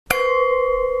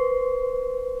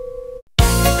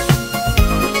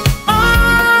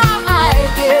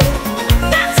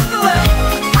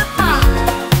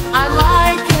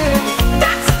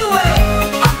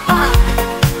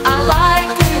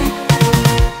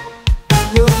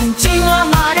Meu pintinho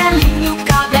amarelinho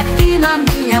cabe aqui na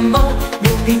minha mão.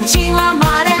 Meu pintinho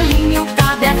amarelinho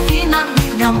cabe aqui na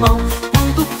minha mão.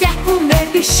 Quando quer comer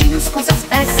bichinhos com seus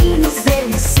pezinhos,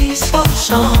 ele se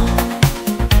esforçou.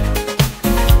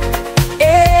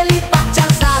 Ele bate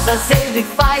as asas, ele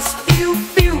faz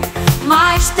piu-piu,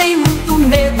 mas tem muito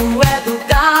medo, é do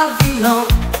gavião.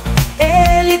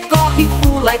 Ele corre,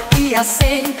 pula e pia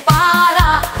sem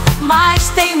parar, mas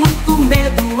tem muito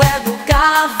medo, é do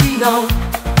gavião.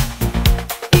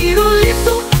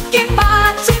 Pirulito que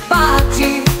bate,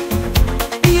 bate,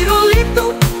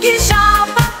 pirulito que já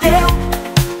bateu.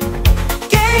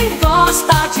 Quem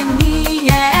gosta de mim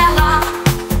é ela,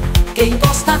 quem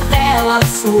gosta dela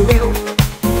sou eu.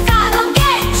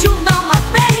 Caranguejo não é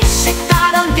peixe,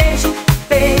 caranguejo,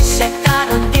 peixe é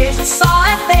caranguejo, só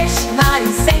é peixe na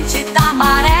enchente da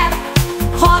maré.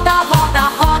 Roda,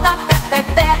 roda, roda, pé, pé,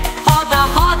 pé, roda,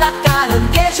 roda,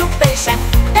 caranguejo, peixe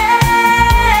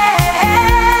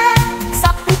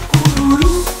sapo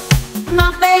cururu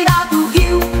na beira do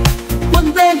rio,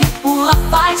 quando ele pula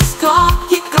faz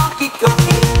croque, croque,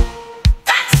 croque.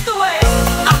 That's the way,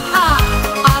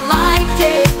 I like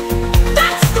it.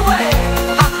 That's the way,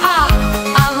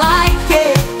 I like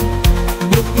it.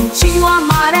 Meu pintinho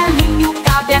amarelinho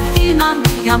cabe aqui na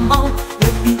minha mão.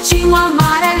 Meu pintinho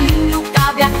amarelinho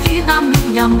cabe aqui na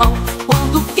minha mão.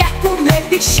 Quando quer comer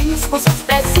bichinhos com seus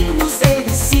pezinhos, ele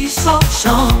se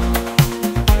xoxão.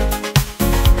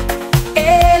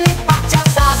 Ele bate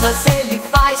as asas, ele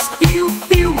faz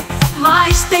piu-piu,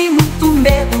 mas tem muito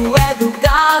medo, é do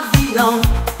gavião.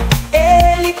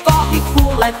 Ele corre,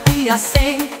 pula e pia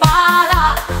sem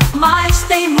parar, mas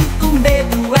tem muito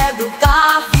medo, é do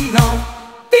gavião.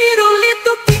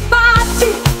 Pirulito que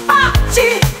bate,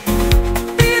 bate,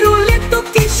 pirulito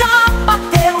que já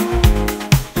bateu.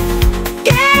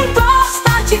 Quem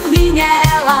gosta de mim é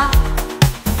ela,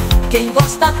 quem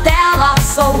gosta dela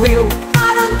sou eu.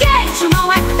 Caranguejo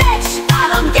não é peixe,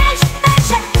 caranguejo,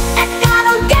 peixe é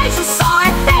caranguejo, só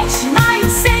é peixe na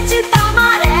enchente da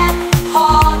maré.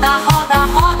 Roda, roda,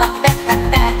 roda, pé, pé,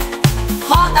 pé,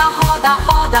 roda, roda,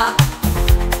 roda,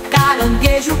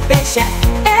 caranguejo, peixe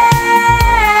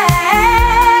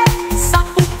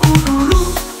sapo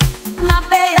cururu na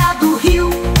beira do rio,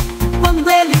 quando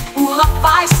ele pula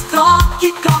faz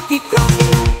croque, croque,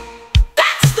 croque.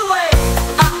 That's the way,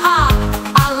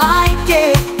 I like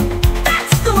it.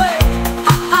 That's the way,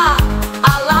 I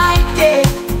like it.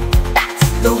 That's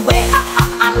the way,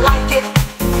 I like it.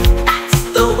 That's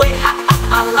the way,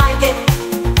 I like it.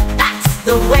 That's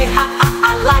the way,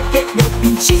 I like it. Meu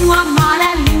pintinho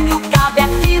amarelinho cabe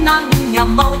aqui na minha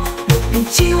mão. Meu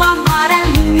pintinho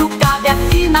amarelinho cabe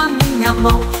aqui na minha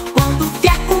mão. Quando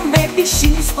quer comer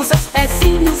bichinhos com seus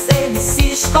pezinhos, ele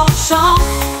se escorchão.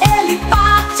 Ele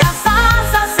bate as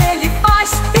asas, ele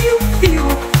faz piu-piu,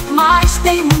 mas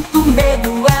tem muito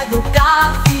medo, é do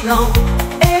gavião.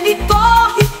 Ele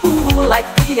corre, pula e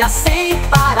pia sem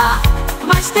parar,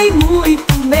 mas tem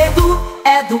muito medo,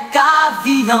 é do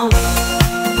gavião.